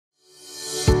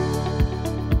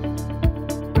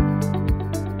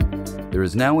There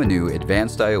is now a new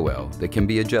advanced IOL that can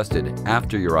be adjusted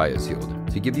after your eye is healed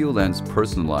to give you a lens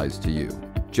personalized to you,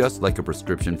 just like a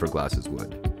prescription for glasses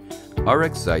would.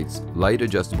 RxSight's light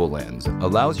adjustable lens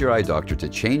allows your eye doctor to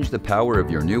change the power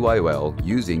of your new IOL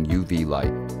using UV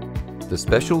light. The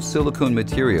special silicone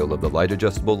material of the light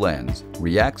adjustable lens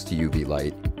reacts to UV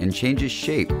light and changes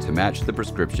shape to match the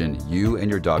prescription you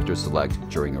and your doctor select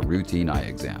during a routine eye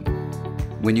exam.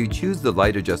 When you choose the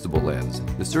light adjustable lens,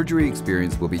 the surgery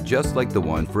experience will be just like the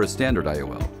one for a standard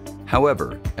IOL.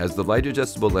 However, as the light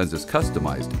adjustable lens is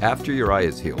customized after your eye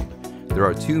is healed, there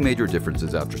are two major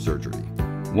differences after surgery.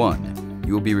 One,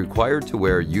 you will be required to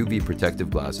wear UV protective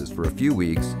glasses for a few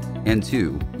weeks, and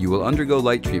two, you will undergo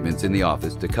light treatments in the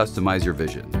office to customize your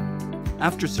vision.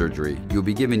 After surgery, you'll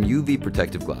be given UV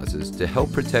protective glasses to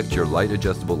help protect your light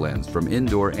adjustable lens from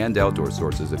indoor and outdoor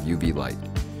sources of UV light.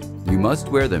 You must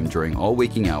wear them during all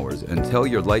waking hours until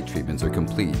your light treatments are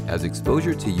complete, as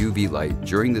exposure to UV light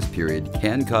during this period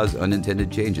can cause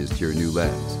unintended changes to your new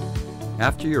lens.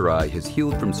 After your eye has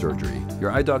healed from surgery,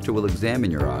 your eye doctor will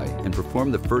examine your eye and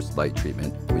perform the first light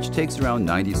treatment, which takes around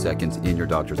 90 seconds in your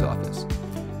doctor's office.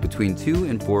 Between 2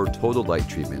 and 4 total light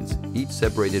treatments, each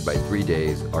separated by 3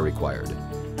 days, are required.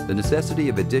 The necessity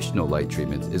of additional light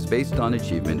treatments is based on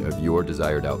achievement of your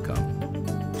desired outcome.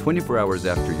 24 hours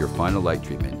after your final light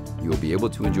treatment, you will be able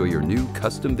to enjoy your new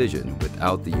custom vision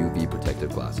without the UV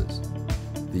protective glasses.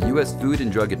 The U.S. Food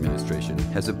and Drug Administration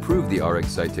has approved the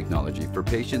RxSight technology for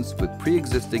patients with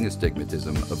pre-existing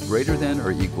astigmatism of greater than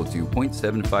or equal to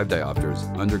 0.75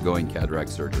 diopters undergoing cataract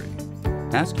surgery.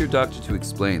 Ask your doctor to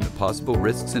explain the possible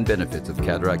risks and benefits of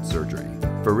cataract surgery.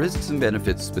 For risks and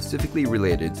benefits specifically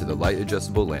related to the light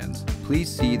adjustable lens,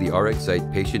 please see the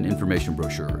RxSight patient information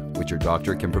brochure, which your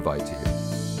doctor can provide to you.